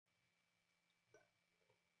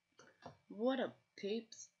What up,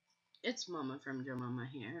 peeps? It's Mama from JoeMomma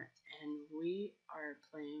here, and we are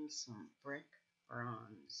playing some Brick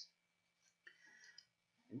Bronze.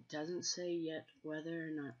 It doesn't say yet whether or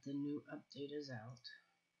not the new update is out,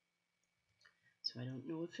 so I don't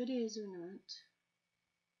know if it is or not.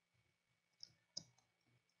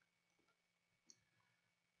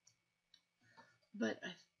 But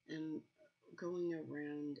I am going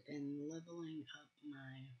around and leveling up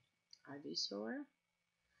my Ivysaur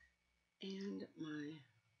and my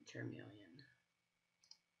Charmeleon.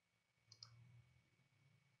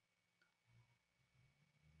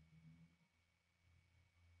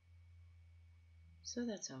 So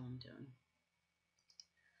that's all I'm doing.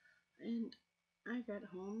 And I got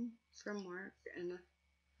home from work and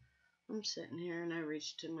I'm sitting here and I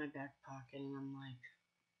reached in my back pocket and I'm like,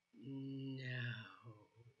 no.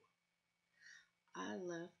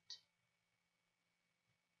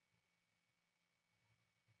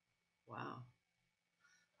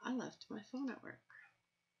 I left my phone at work.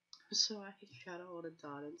 So I got a hold of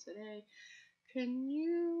Dawn and said, hey, can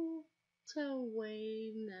you tell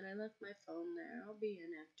Wayne that I left my phone there? I'll be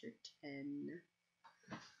in after 10.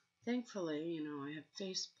 Thankfully, I have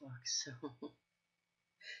Facebook, so I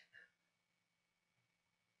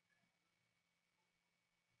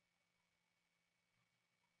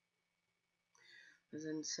was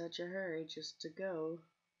in such a hurry just to go,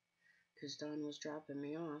 because Dawn was dropping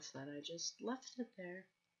me off, that I just left it there.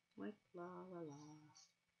 Like, la la la.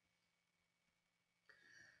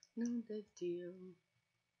 No big deal.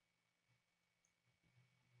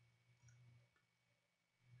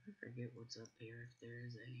 I forget what's up here, if there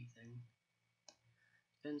is anything.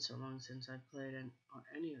 It's been so long since I've played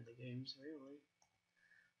any of the games, really.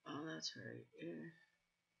 Oh, that's right, yeah.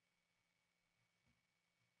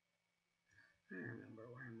 I remember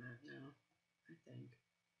where I'm at now, I think.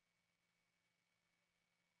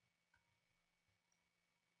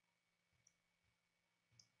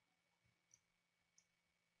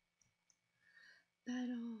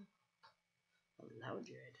 Battle!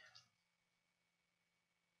 Loudred.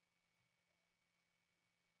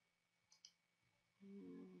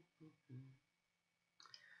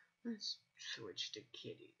 Let's switch to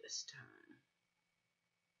Kitty this time.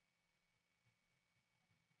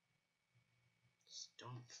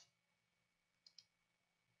 Stomp.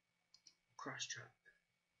 Cross trap.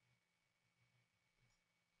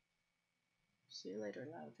 See you later,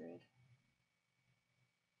 Loudred.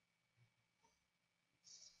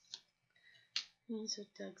 So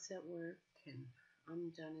Doug's at work, and I'm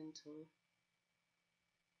done until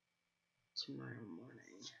tomorrow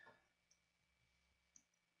morning.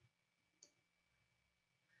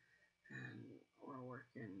 And we're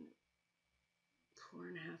working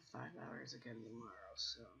 4.5, 5 hours again tomorrow,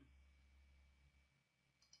 so.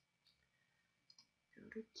 Go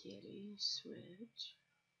to Kitty, switch.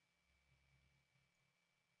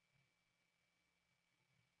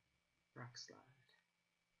 Rock slide.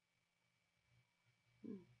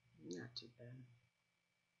 Not too bad.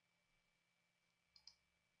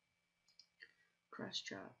 Cross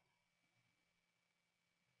drop.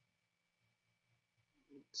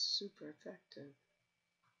 It's super effective.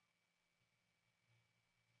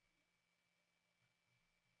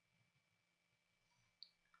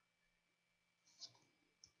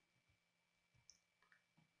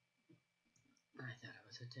 I thought it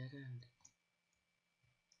was a dead end.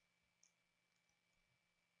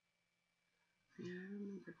 Yeah, I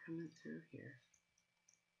remember coming through here.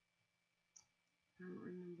 I don't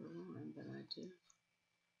remember one, but I do.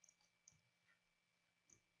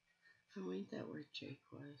 Oh, ain't that where Jake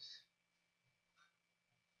was?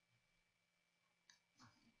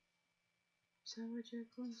 Is that where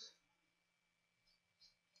Jake was?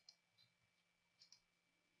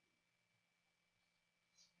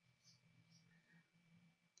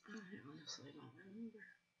 I honestly don't remember.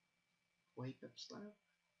 Wake up slap?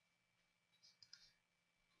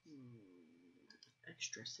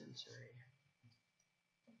 Extra sensory.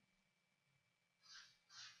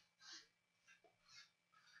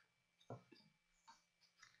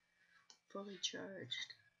 Fully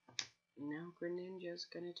charged. Now Greninja's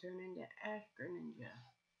gonna turn into Ash Greninja.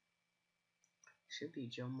 Should be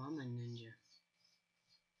JoeMomma Ninja.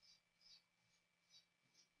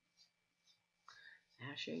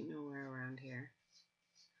 Ash ain't nowhere around here.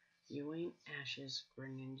 You ain't Ash's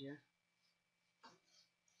Greninja.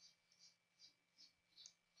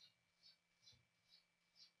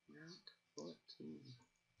 Route 14.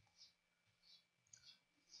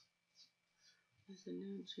 There's a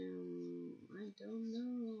new gym. I don't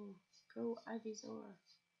know. Go Ivysaur.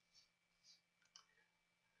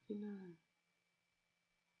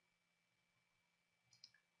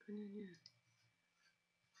 Greninja.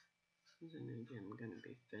 Is the new gym gonna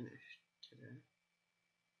be finished today?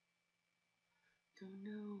 Don't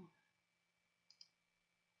know.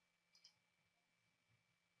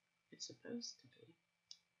 It's supposed to be.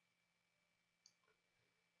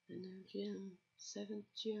 The new gym, 7th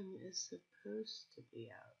gym, is supposed to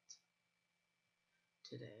be out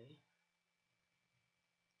today.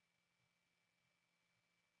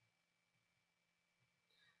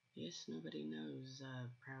 Yes, nobody knows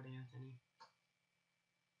Proud Anthony.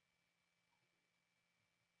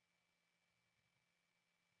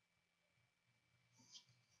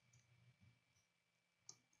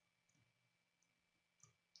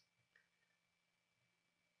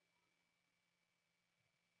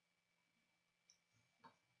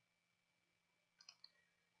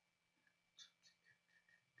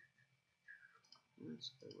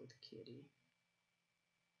 Let's go with Kitty.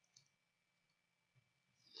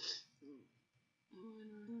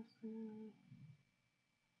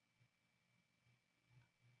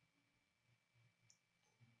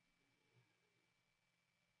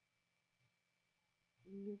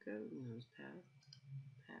 You go, nose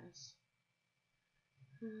pass.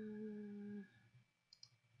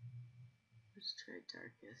 Let's try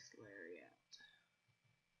Darkest Lariat.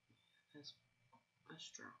 That's a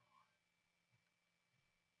strong.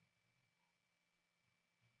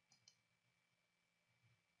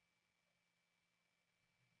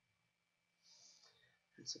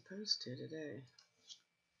 It's supposed to today.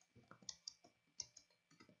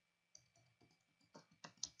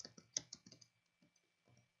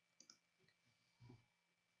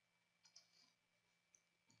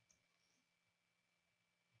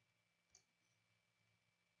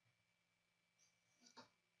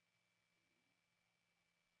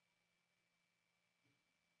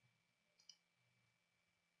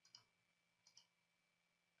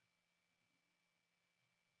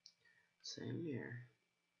 Same here.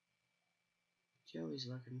 Joey's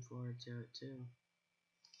looking forward to it too.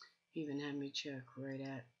 He even had me check right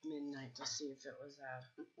at midnight to see if it was out.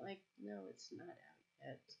 Like, no, it's not out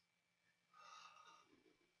yet.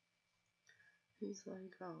 He's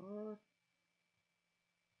like, oh.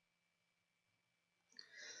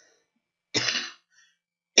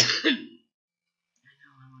 I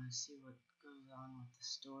know, I want to see what goes on with the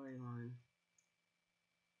storyline.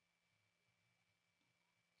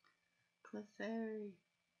 Clefairy.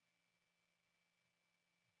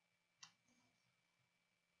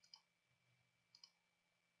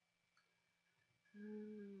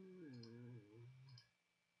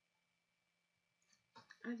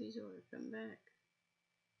 Adizor, come back.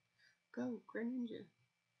 Go, Greninja.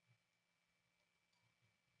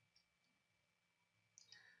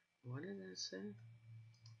 What did that say?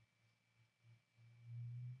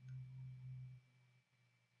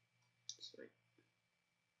 Sweet.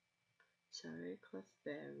 Sorry,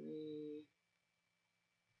 Clefairy.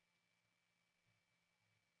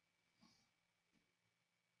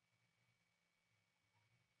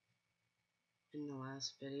 In the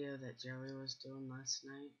last video that Joey was doing last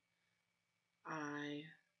night, I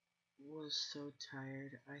was so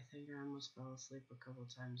tired. I think I almost fell asleep a couple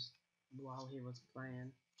times while he was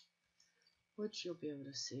playing, which you'll be able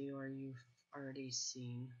to see or you've already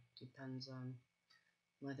seen. Depends on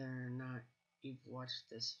whether or not you've watched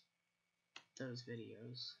those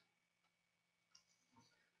videos.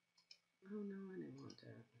 Oh no, I didn't want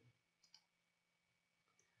that.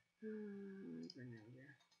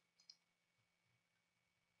 Greninja.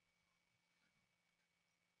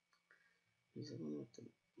 He's the one with the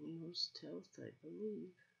most health, I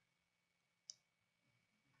believe.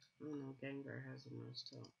 Oh no, Gengar has the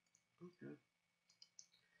most health. Okay.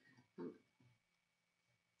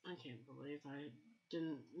 I can't believe I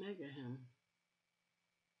didn't mega him.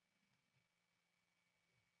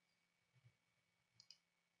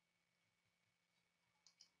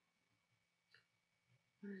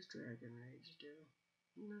 What does Dragon Rage do?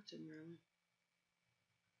 Nothing really.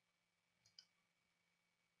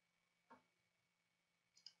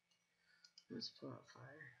 Let's plot fire.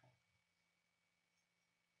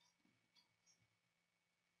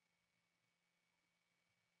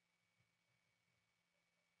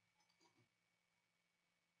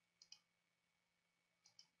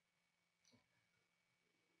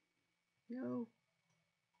 No.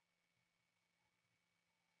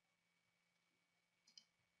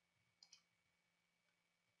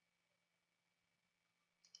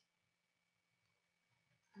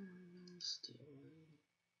 Stealing.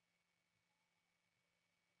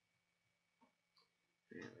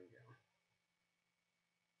 There we go.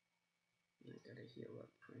 I gotta heal up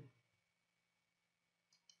my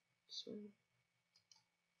sword.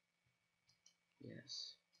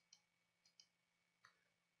 Yes.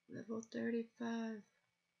 Level 35.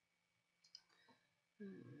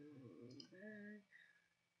 Back.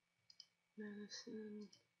 Medicine.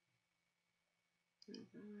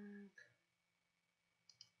 Revive.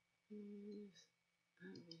 Use.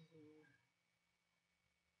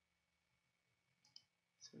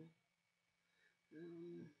 Sorry.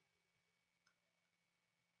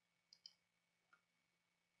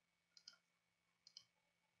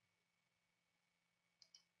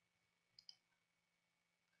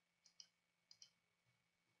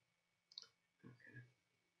 Okay.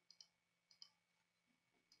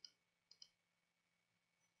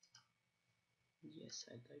 Yes,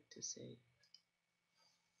 I'd like to say.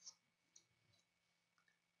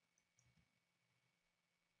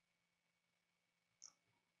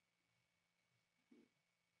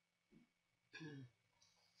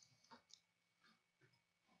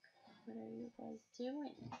 What are you guys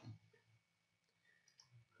doing?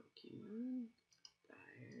 Pokemon,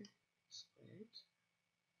 Fire, Split.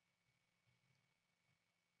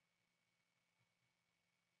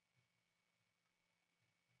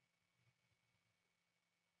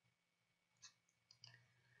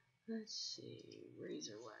 Let's see,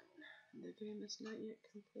 Razor One. The game is not yet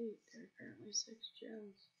complete. There are currently 6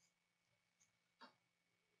 gems.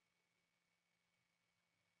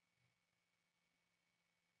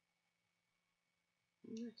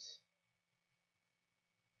 Nice.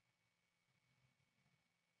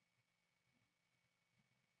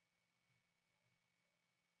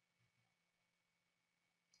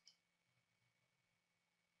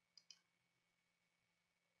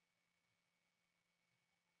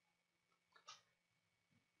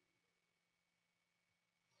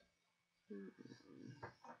 I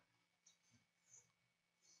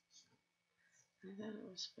thought it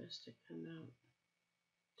was supposed to come out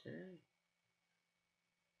today.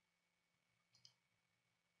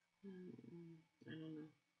 I don't know.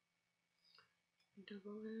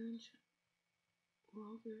 Double edge.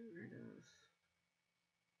 We'll get rid of.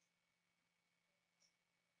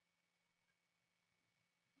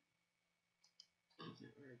 I'll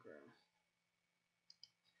get rid of Grow.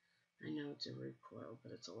 I know it's a recoil,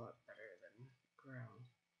 but it's a lot better than Grow.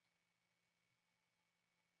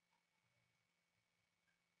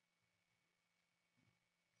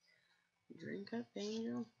 Drink up,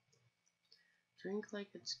 Angel. Drink like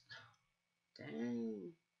it's.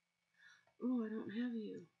 Dang. Ooh, I don't have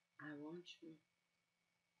you. I want you.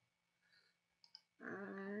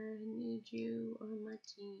 I need you on my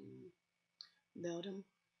team. Build him.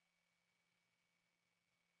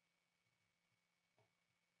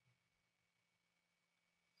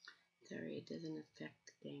 Sorry, it doesn't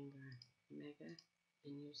affect Gengar. Mega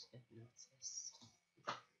and use Hypnosis.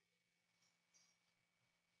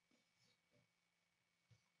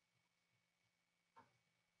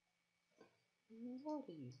 What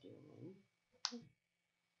are you doing?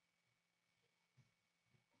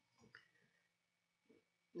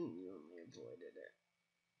 You only avoided it.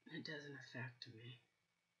 It doesn't affect me.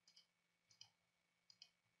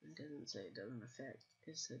 It doesn't say it doesn't affect.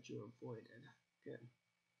 It said you avoided. Good.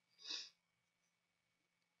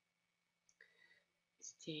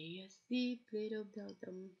 Stay asleep, little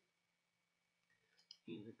Belgium.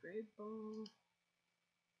 He's a great ball.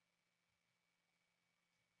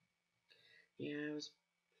 Yeah, I was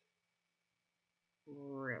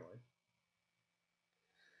really.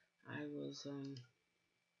 I was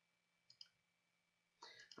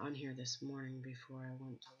on here this morning before I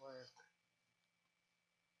went to work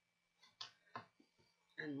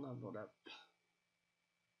and leveled up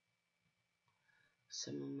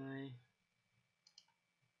some of my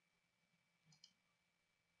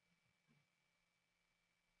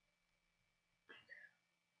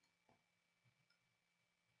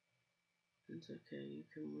It's okay, you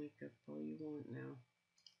can wake up all you want now.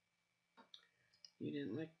 You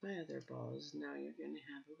didn't like my other balls, now you're gonna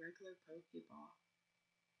have a regular Pokeball.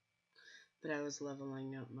 But I was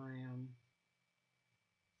leveling up my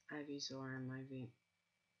Ivysaur and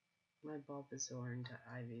my Bulbasaur into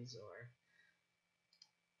Ivysaur.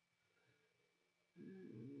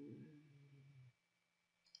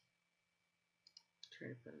 Try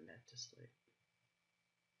to put him back to sleep.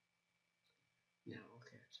 Now I'll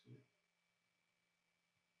catch him.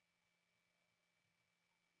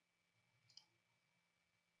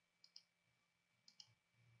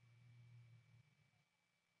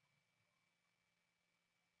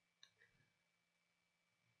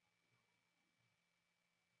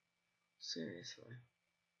 Seriously.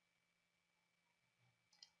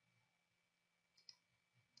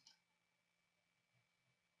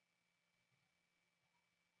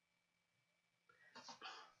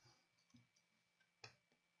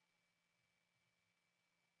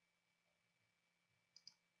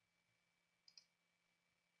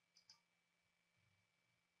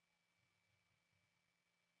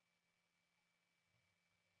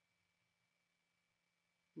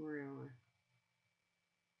 Really?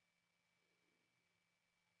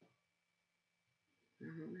 I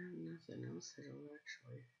don't have nothing else that'll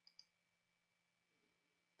actually.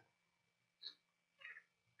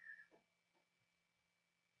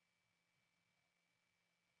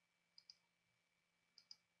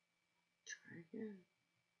 Try again.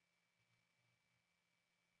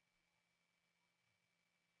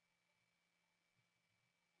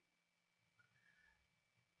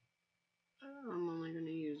 I'm only going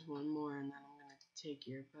to use one more and then I'm going to take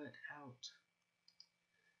your butt out.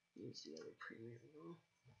 Use the other premium.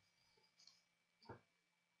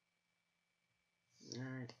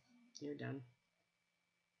 Alright, you're done.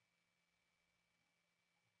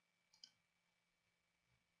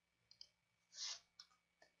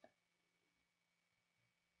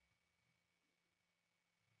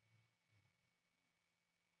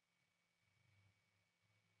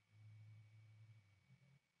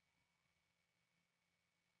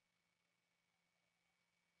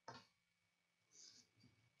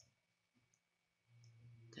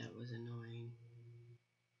 That was annoying.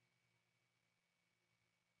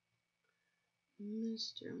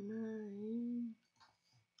 Mr. Mime.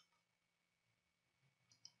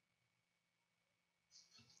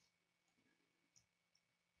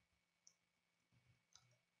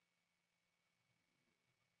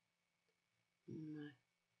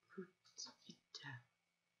 Makutita.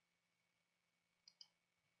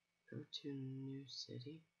 Go to new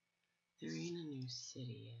city. There ain't a new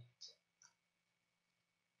city yet.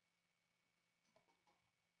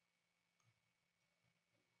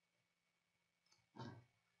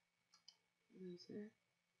 Is it?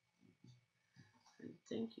 I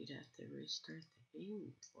think you'd have to restart the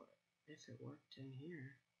game for it if it worked in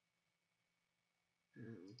here.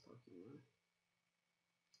 Pokemon.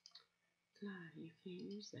 You can't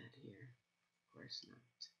use that here. Of course not.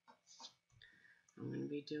 I'm going to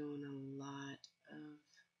be doing a lot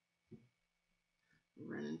of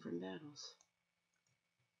running from battles.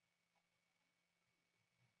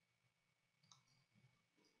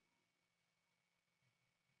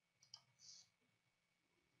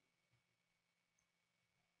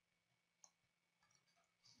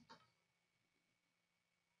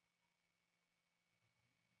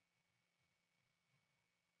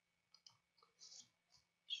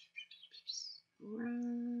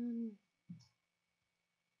 Run.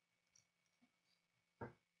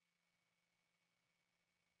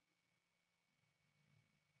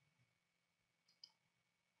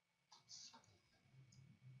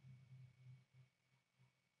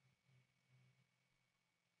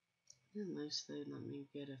 At least they let me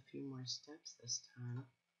get a few more steps this time.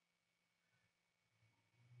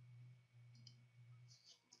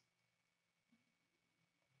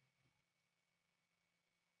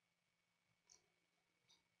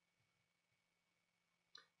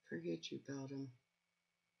 Forget you, Belgium.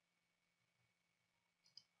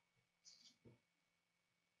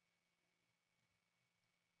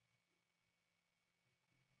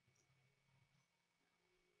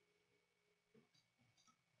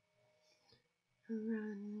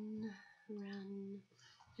 Run, run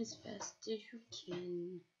as fast as you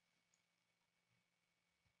can.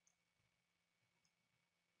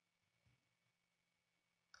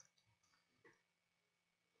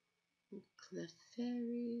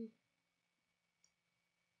 Clefairy.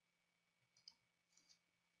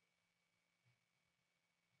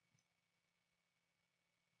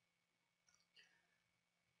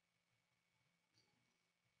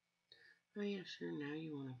 Oh yeah, sure, now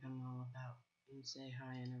you want to come all about and say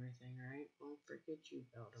hi and everything, right? Won't forget you,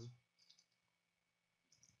 Belgium.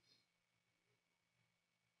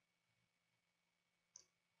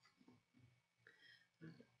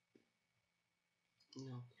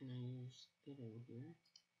 No, can I use it in here?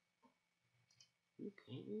 You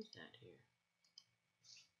can't use that here.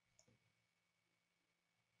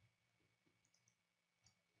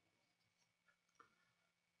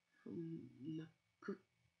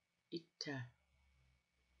 Makuhita.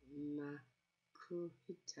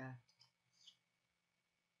 Makuhita.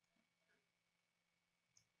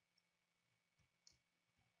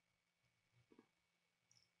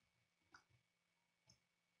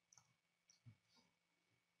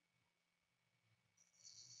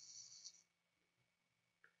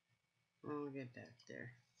 I'll get back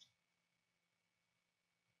there.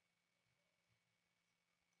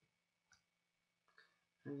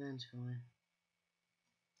 Eventually.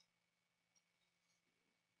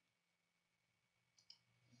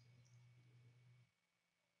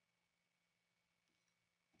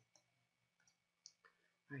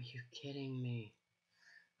 Are you kidding me?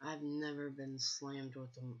 I've never been slammed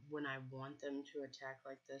with them. When I want them to attack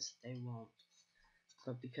like this, they won't.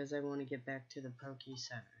 But because I want to get back to the Poke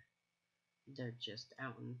Center, they're just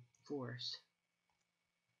out in force.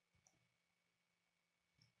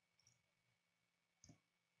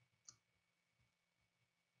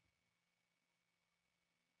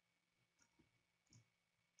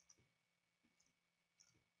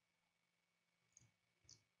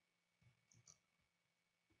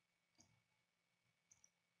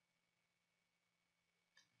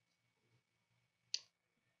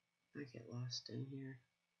 I get lost in here.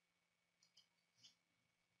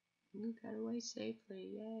 You got away safely,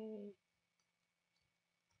 yay!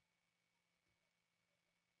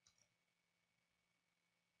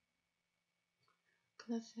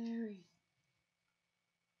 Clefairy.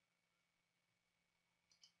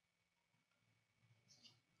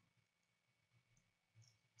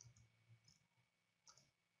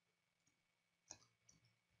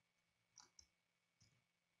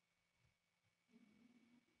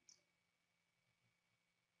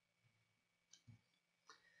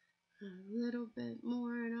 A little bit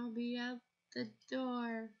more and I'll be out the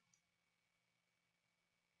door.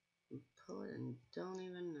 Pull it and don't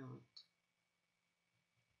even know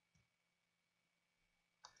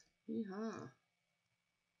it. Yeehaw.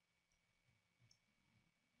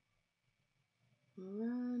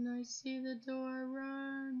 Run, I see the door,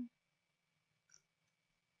 run.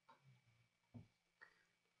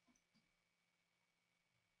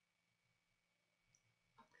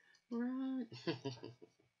 Run.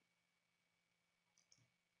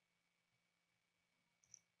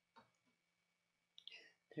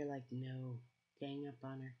 They're like, no, gang up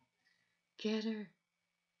on her. Get her,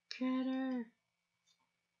 get her.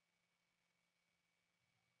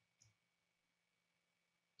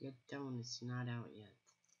 Get down, it's not out yet.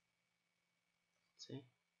 See?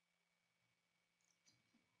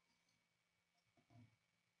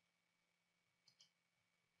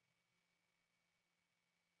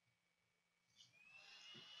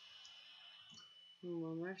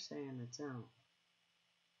 Well, they're saying it's out.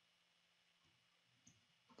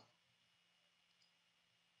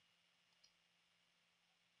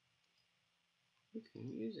 You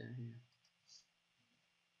can use that here.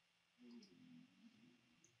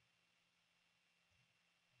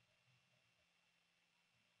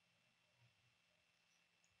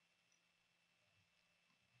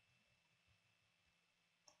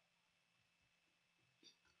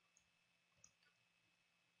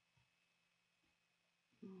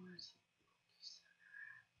 Oh, where's the center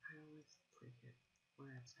at? I always forget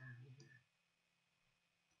where it's at in here.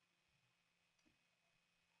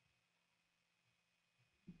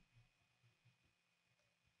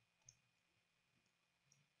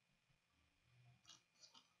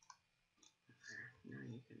 There, now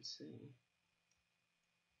you can see.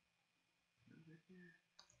 Over here.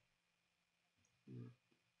 No.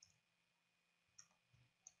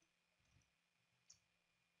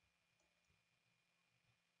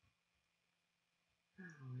 I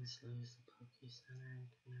always lose the Poke Center and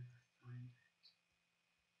can never find it.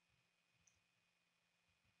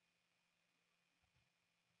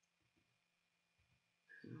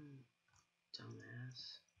 Dumbass.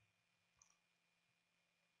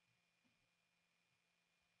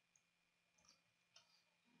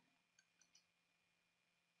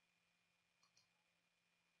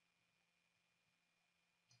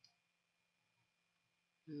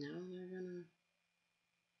 Now they're gonna...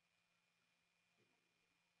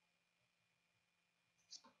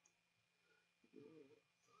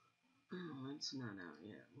 Oh, it's not out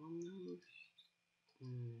yet. Well, no.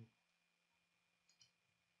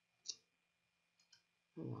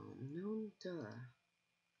 Well, no duh.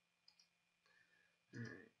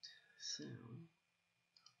 Alright, so...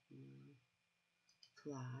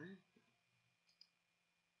 fly.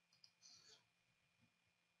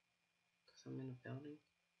 Because I'm in a building.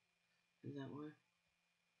 Is that why?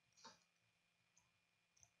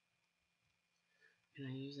 Can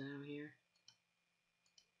I use that out here?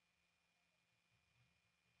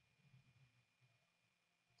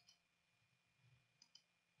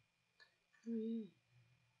 Oh yeah.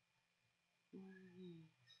 What are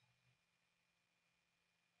these?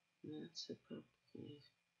 That's a puppy.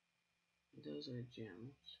 Those are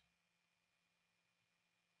gems.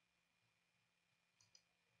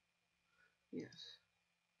 Yes.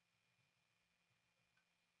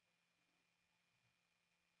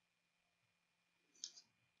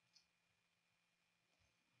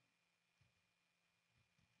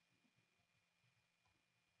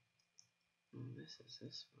 Oh, this is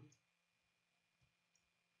this one.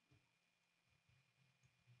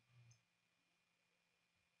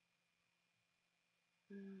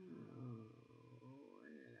 Oh,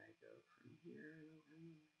 where did I go from here? I don't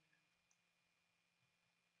remember.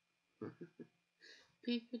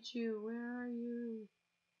 Pikachu, where are you?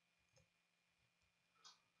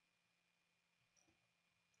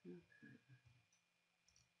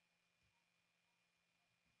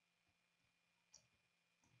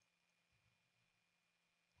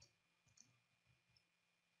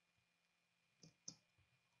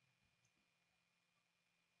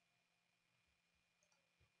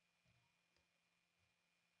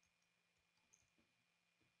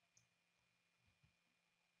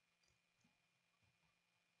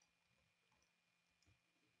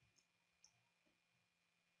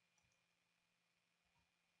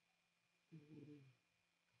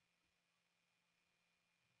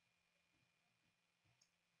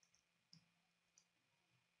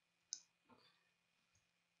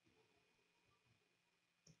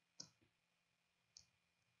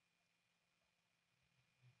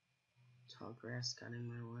 Tall grass got in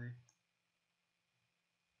my way.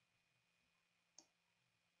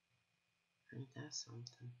 Ain't that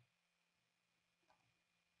something?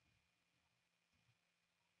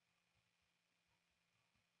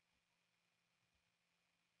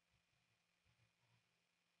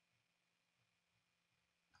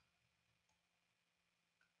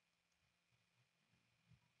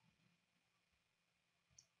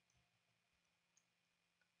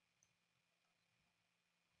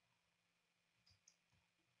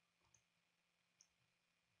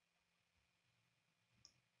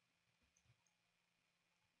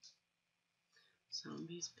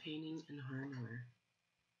 Zombies painting and hardware.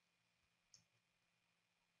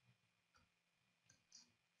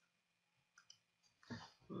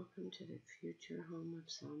 Welcome to the future home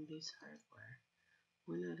of Zombies hardware.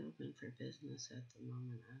 We're not open for business at the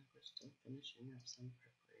moment as we're still finishing up some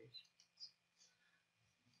preparations.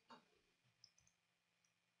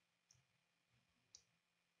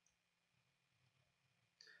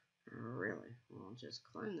 Really? Well, just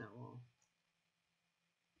climb that wall.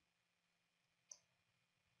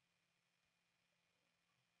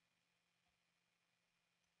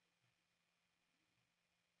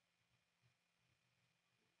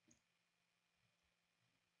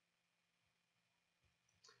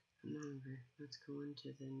 I'm hungry. Let's go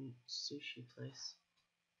into the sushi place.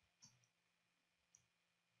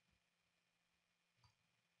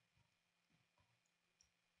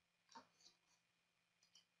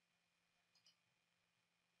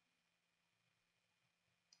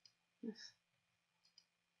 Yes.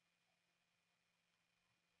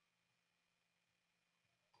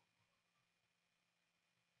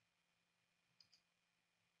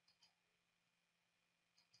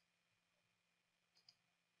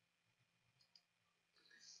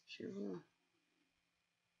 Sure will.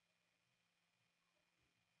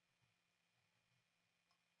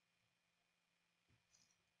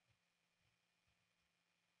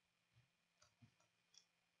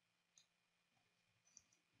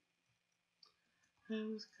 I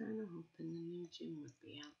was kind of hoping the new gym would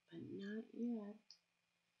be out, but not yet.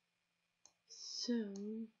 So,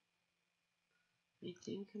 I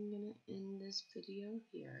think I'm going to end this video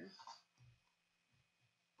here.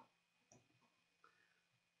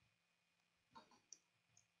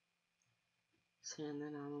 Saying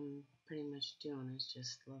that all I'm pretty much doing is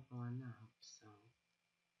just leveling up, so.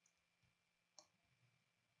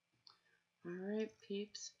 Alright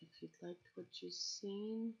peeps, if you'd liked what you've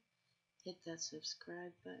seen, hit that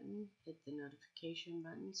subscribe button, hit the notification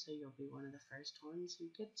button so you'll be one of the first ones who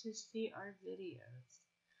get to see our videos.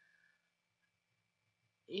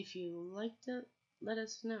 If you liked it, let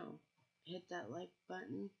us know. Hit that like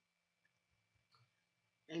button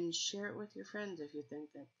and share it with your friends if you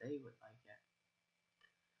think that they would like it.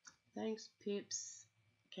 Thanks peeps.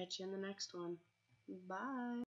 Catch you in the next one. Bye.